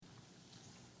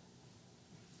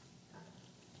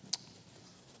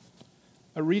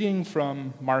A reading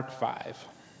from Mark 5.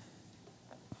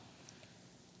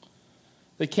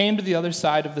 They came to the other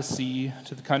side of the sea,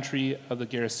 to the country of the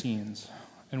Gerasenes.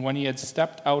 And when he had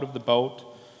stepped out of the boat,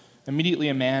 immediately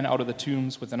a man out of the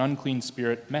tombs with an unclean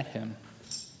spirit met him.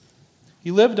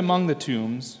 He lived among the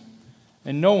tombs,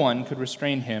 and no one could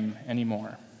restrain him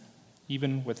anymore,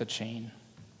 even with a chain.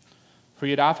 For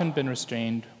he had often been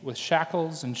restrained with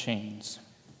shackles and chains,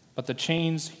 but the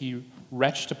chains he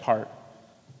wrenched apart,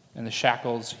 and the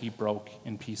shackles he broke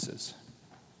in pieces.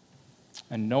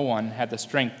 And no one had the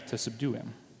strength to subdue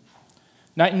him.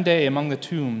 Night and day among the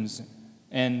tombs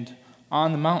and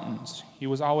on the mountains, he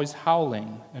was always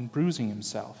howling and bruising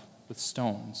himself with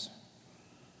stones.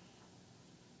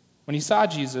 When he saw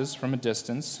Jesus from a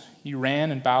distance, he ran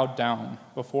and bowed down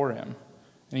before him,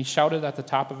 and he shouted at the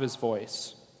top of his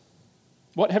voice,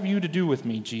 "What have you to do with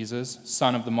me, Jesus,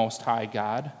 Son of the Most High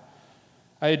God?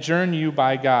 I adjourn you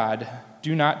by God,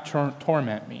 do not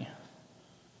torment me."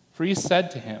 For he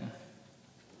said to him,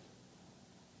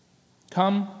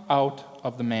 "Come out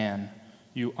of the man,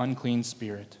 you unclean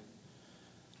spirit."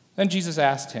 Then Jesus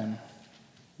asked him,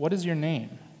 "What is your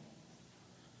name?"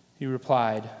 He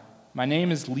replied, "My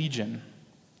name is Legion,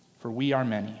 for we are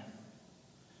many."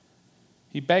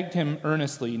 He begged him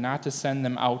earnestly not to send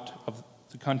them out of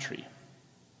the country.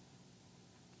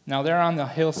 Now there on the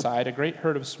hillside a great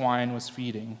herd of swine was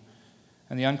feeding,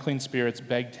 and the unclean spirits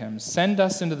begged him, "Send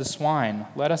us into the swine,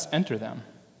 let us enter them."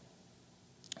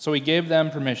 So he gave them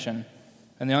permission,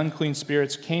 and the unclean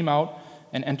spirits came out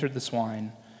and entered the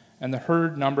swine, and the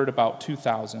herd numbered about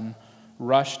 2,000,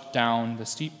 rushed down the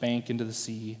steep bank into the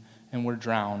sea, and were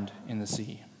drowned in the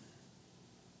sea.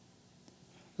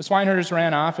 The swineherders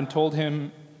ran off and told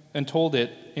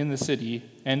it in the city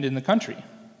and in the country.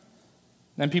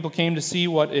 Then people came to see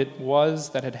what it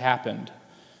was that had happened.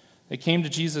 They came to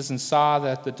Jesus and saw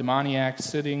that the demoniac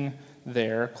sitting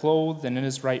there, clothed and in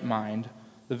his right mind,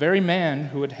 the very man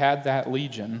who had had that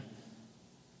legion,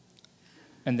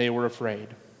 and they were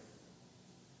afraid.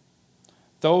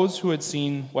 Those who had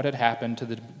seen what had happened to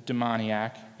the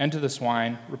demoniac and to the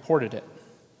swine reported it.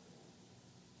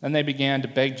 Then they began to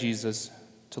beg Jesus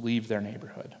to leave their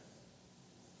neighborhood.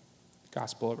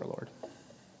 Gospel of our Lord.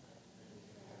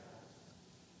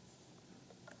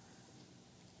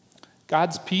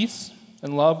 God's peace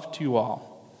and love to you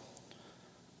all.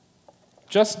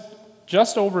 Just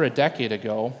over a decade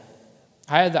ago,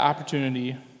 I had the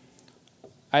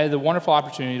wonderful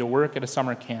opportunity to work at a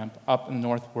summer camp up in the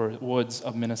north woods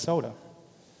of Minnesota.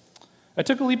 I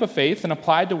took a leap of faith and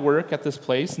applied to work at this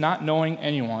place, not knowing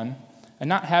anyone and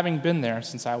not having been there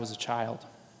since I was a child.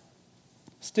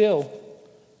 Still,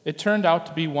 it turned out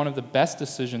to be one of the best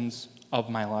decisions of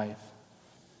my life.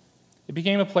 It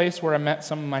became a place where I met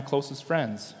some of my closest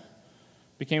friends.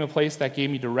 It became a place that gave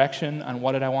me direction on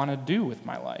what did I want to do with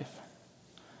my life.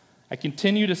 I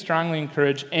continue to strongly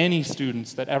encourage any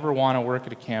students that ever want to work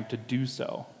at a camp to do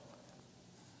so.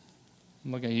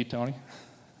 I'm looking at you, Tony.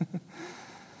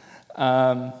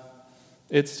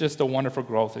 It's just a wonderful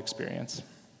growth experience.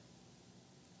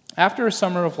 After a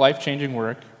summer of life-changing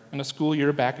work and a school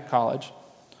year back at college,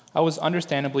 I was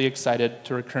understandably excited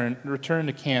to return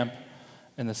to camp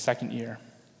in the second year.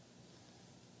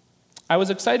 I was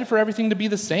excited for everything to be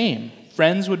the same.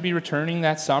 Friends would be returning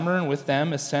that summer, and with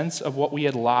them, a sense of what we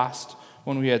had lost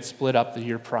when we had split up the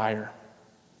year prior.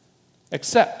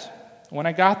 Except, when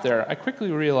I got there, I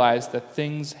quickly realized that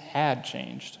things had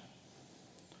changed.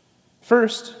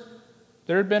 First,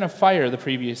 there had been a fire the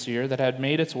previous year that had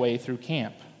made its way through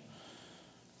camp.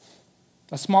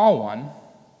 A small one,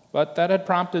 but that had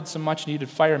prompted some much-needed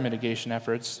fire mitigation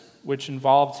efforts, which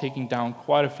involved taking down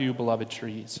quite a few beloved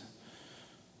trees.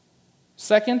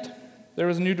 Second, there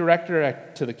was a new director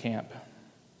to the camp,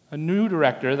 a new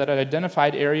director that had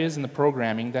identified areas in the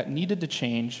programming that needed to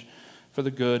change for the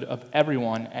good of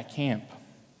everyone at camp.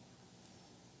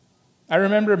 I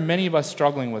remember many of us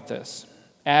struggling with this,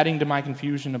 adding to my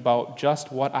confusion about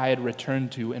just what I had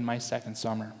returned to in my second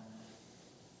summer.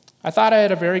 I thought I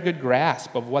had a very good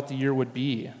grasp of what the year would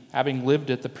be, having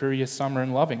lived it the previous summer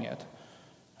and loving it.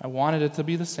 I wanted it to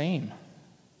be the same.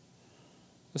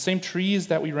 The same trees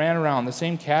that we ran around, the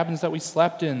same cabins that we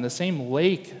slept in, the same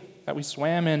lake that we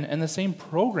swam in, and the same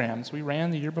programs we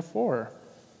ran the year before.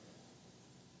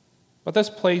 But this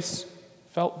place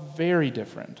felt very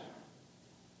different.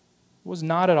 It was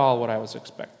not at all what I was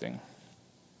expecting.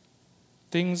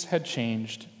 Things had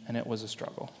changed, and it was a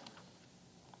struggle.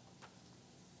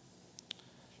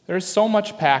 There is so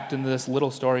much packed into this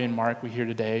little story in Mark we hear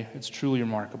today. It's truly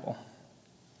remarkable.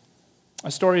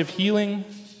 A story of healing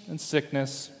and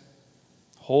sickness,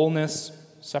 wholeness,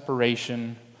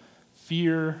 separation,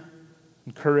 fear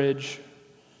and courage,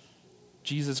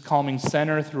 Jesus calming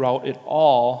center throughout it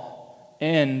all,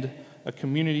 and a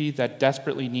community that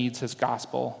desperately needs his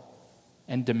gospel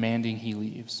and demanding he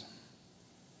leaves.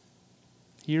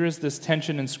 Here is this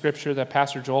tension in Scripture that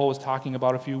Pastor Joel was talking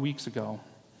about a few weeks ago.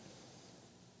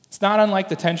 It's not unlike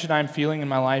the tension I'm feeling in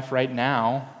my life right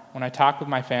now when I talk with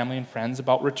my family and friends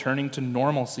about returning to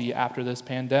normalcy after this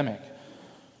pandemic.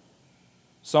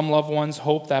 Some loved ones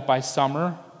hope that by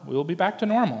summer we will be back to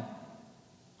normal,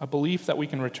 a belief that we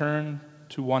can return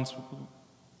to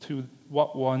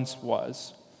what once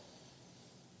was.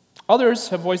 Others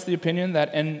have voiced the opinion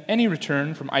that any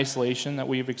return from isolation that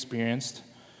we have experienced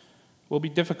will be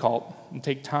difficult and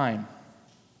take time.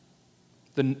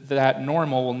 That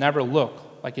normal will never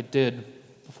look like it did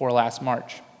before last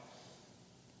March.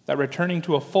 That returning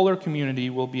to a fuller community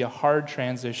will be a hard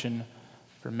transition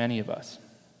for many of us.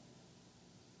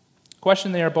 The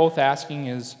question they are both asking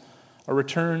is, a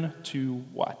return to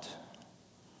what?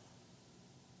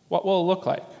 What will it look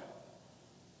like?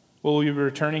 Will we be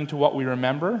returning to what we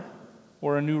remember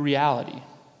or a new reality?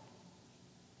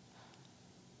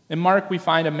 In Mark, we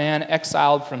find a man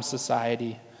exiled from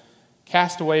society,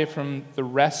 cast away from the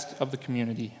rest of the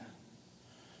community.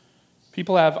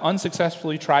 People have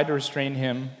unsuccessfully tried to restrain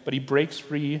him, but he breaks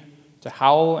free to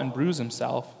howl and bruise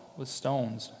himself with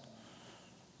stones.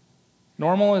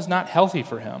 Normal is not healthy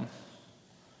for him,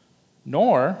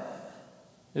 nor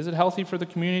is it healthy for the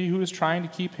community who is trying to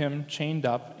keep him chained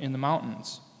up in the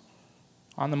mountains,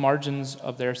 on the margins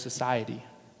of their society.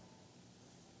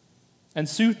 And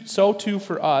so too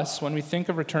for us, when we think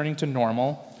of returning to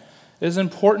normal, it is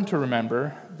important to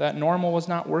remember that normal was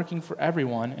not working for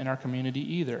everyone in our community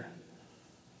either.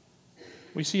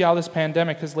 We see how this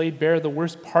pandemic has laid bare the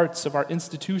worst parts of our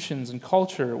institutions and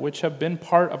culture, which have been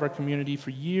part of our community for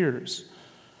years.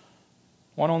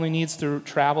 One only needs to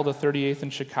travel to 38th in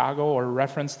Chicago or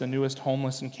reference the newest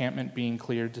homeless encampment being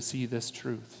cleared to see this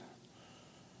truth.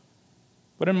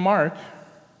 But in Mark,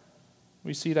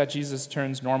 we see that Jesus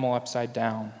turns normal upside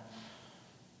down,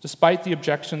 despite the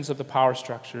objections of the power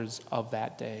structures of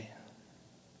that day.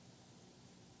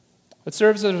 It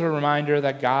serves as a reminder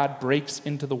that God breaks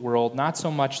into the world not so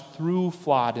much through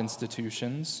flawed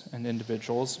institutions and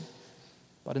individuals,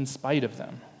 but in spite of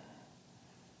them.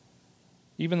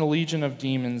 Even the legion of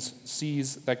demons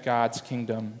sees that God's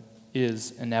kingdom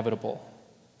is inevitable.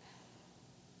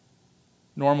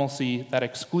 Normalcy that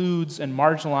excludes and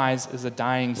marginalizes is a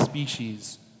dying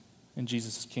species in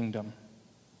Jesus' kingdom.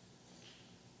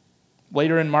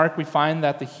 Later in Mark, we find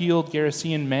that the healed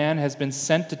Gerasean man has been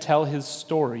sent to tell his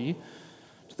story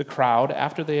to the crowd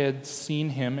after they had seen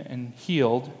him and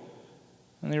healed,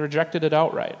 and they rejected it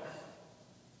outright.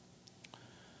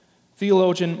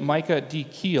 Theologian Micah D.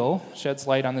 Keel sheds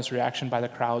light on this reaction by the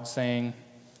crowd, saying,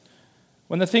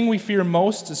 "When the thing we fear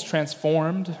most is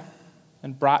transformed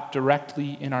and brought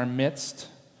directly in our midst,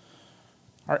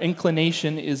 our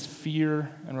inclination is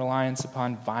fear and reliance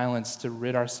upon violence to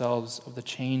rid ourselves of the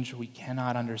change we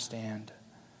cannot understand.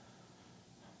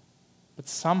 But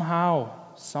somehow,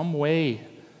 some way,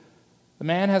 the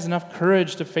man has enough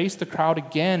courage to face the crowd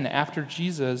again after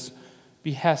Jesus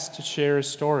behests to share his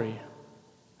story,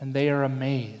 and they are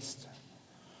amazed."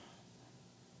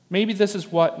 Maybe this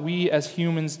is what we as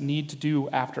humans need to do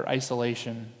after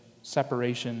isolation,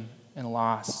 separation, and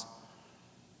loss.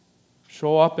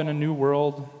 Show up in a new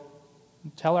world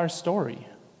and tell our story.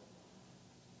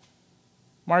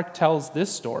 Mark tells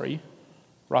this story,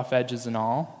 rough edges and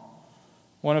all,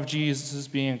 one of Jesus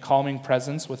being a calming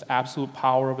presence with absolute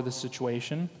power over the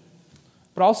situation,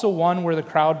 but also one where the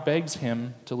crowd begs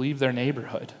him to leave their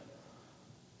neighborhood.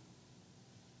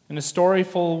 In a story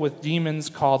full with demons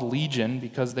called Legion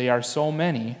because they are so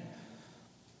many,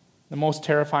 the most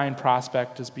terrifying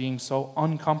prospect is being so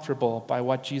uncomfortable by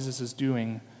what Jesus is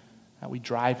doing that we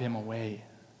drive him away.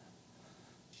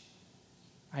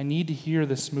 I need to hear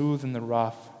the smooth and the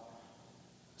rough,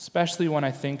 especially when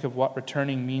I think of what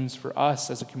returning means for us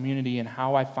as a community and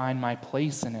how I find my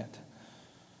place in it.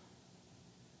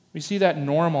 We see that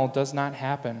normal does not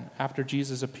happen after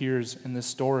Jesus appears in this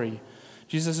story.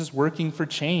 Jesus is working for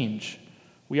change.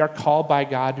 We are called by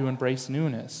God to embrace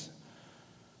newness.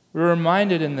 We're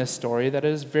reminded in this story that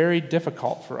it is very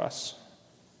difficult for us.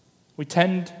 We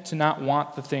tend to not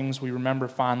want the things we remember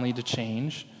fondly to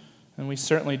change, and we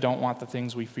certainly don't want the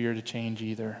things we fear to change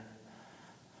either.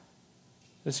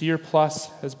 This year plus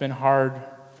has been hard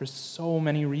for so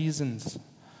many reasons.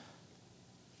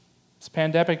 This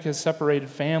pandemic has separated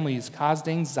families, caused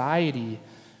anxiety,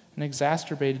 and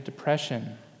exacerbated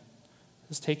depression,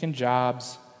 has taken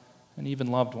jobs and even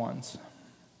loved ones.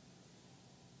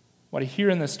 What I hear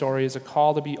in this story is a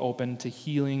call to be open to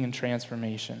healing and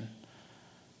transformation.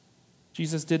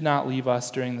 Jesus did not leave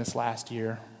us during this last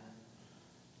year.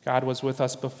 God was with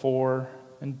us before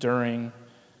and during,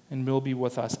 and will be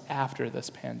with us after this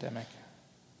pandemic.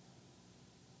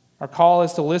 Our call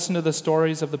is to listen to the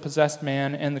stories of the possessed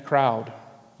man and the crowd.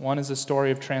 One is a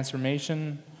story of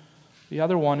transformation, the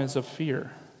other one is of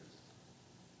fear.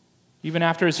 Even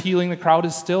after his healing, the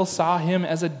crowd still saw him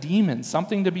as a demon,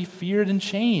 something to be feared and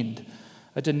chained,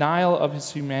 a denial of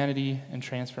his humanity and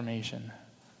transformation.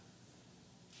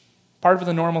 Part of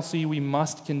the normalcy we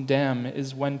must condemn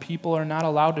is when people are not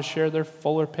allowed to share their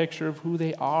fuller picture of who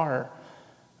they are,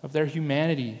 of their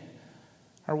humanity.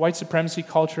 Our white supremacy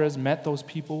culture has met those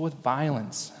people with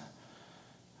violence.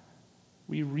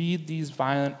 We read these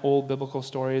violent old biblical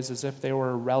stories as if they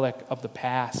were a relic of the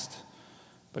past,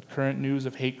 but current news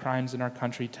of hate crimes in our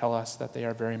country tell us that they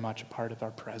are very much a part of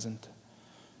our present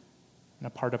and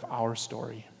a part of our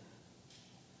story.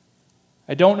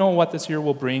 I don't know what this year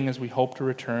will bring as we hope to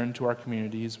return to our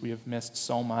communities. We have missed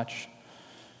so much.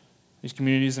 These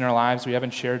communities in our lives we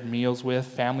haven't shared meals with,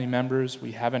 family members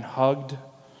we haven't hugged.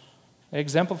 They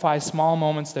exemplify small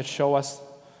moments that show us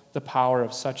the power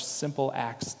of such simple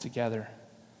acts together.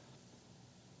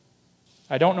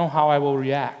 I don't know how I will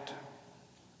react.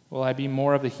 Will I be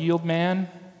more of the healed man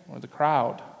or the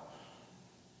crowd?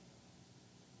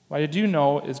 What I do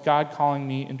know is God calling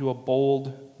me into a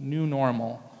bold, new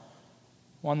normal,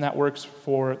 one that works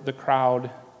for the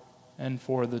crowd and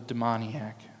for the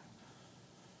demoniac.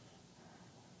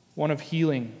 One of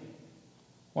healing,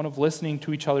 one of listening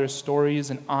to each other's stories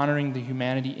and honoring the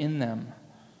humanity in them.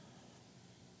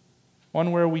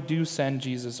 One where we do send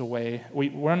Jesus away,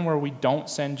 one where we don't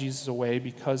send Jesus away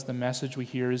because the message we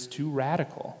hear is too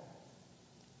radical.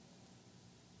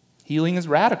 Healing is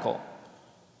radical.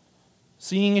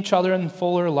 Seeing each other in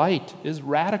fuller light is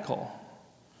radical.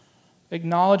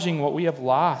 Acknowledging what we have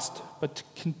lost, but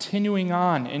continuing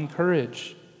on in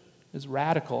courage is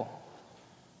radical,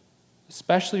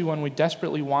 especially when we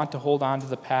desperately want to hold on to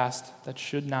the past that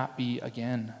should not be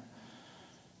again.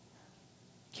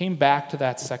 Came back to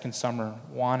that second summer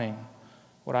wanting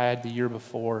what I had the year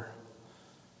before.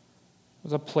 It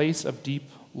was a place of deep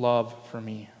love for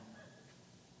me.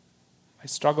 I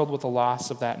struggled with the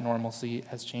loss of that normalcy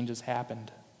as changes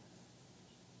happened.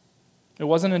 It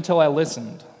wasn't until I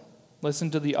listened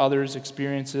to the others'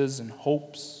 experiences and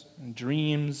hopes and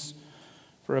dreams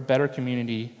for a better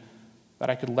community that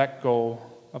I could let go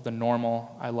of the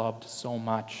normal I loved so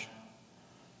much.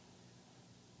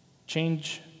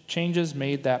 Changes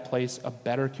made that place a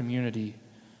better community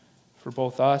for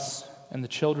both us and the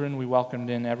children we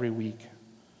welcomed in every week.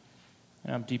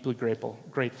 And I'm deeply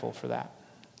grateful for that.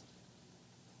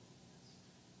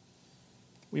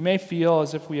 We may feel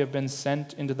as if we have been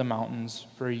sent into the mountains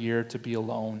for a year to be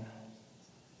alone.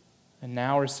 And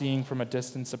now we're seeing from a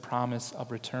distance a promise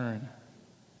of return.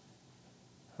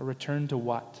 A return to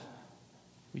what?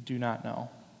 We do not know.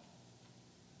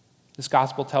 This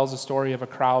gospel tells a story of a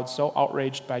crowd so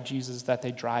outraged by Jesus that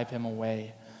they drive him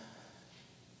away.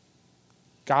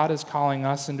 God is calling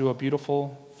us into a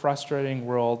beautiful, frustrating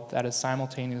world that is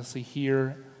simultaneously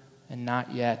here and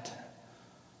not yet.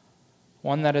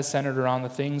 One that is centered around the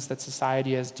things that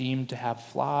society has deemed to have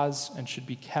flaws and should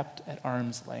be kept at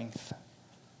arm's length.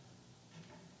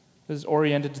 It is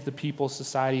oriented to the people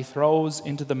society throws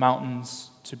into the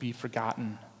mountains to be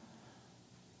forgotten.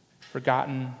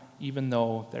 Forgotten even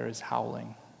though there is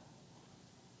howling.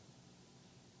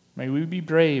 May we be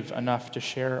brave enough to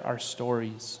share our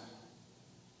stories,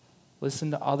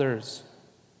 listen to others,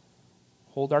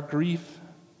 hold our grief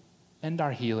and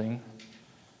our healing,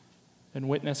 and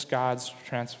witness God's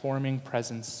transforming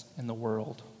presence in the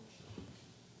world.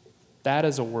 That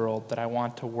is a world that I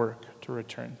want to work to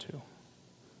return to.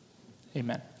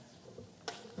 Amen.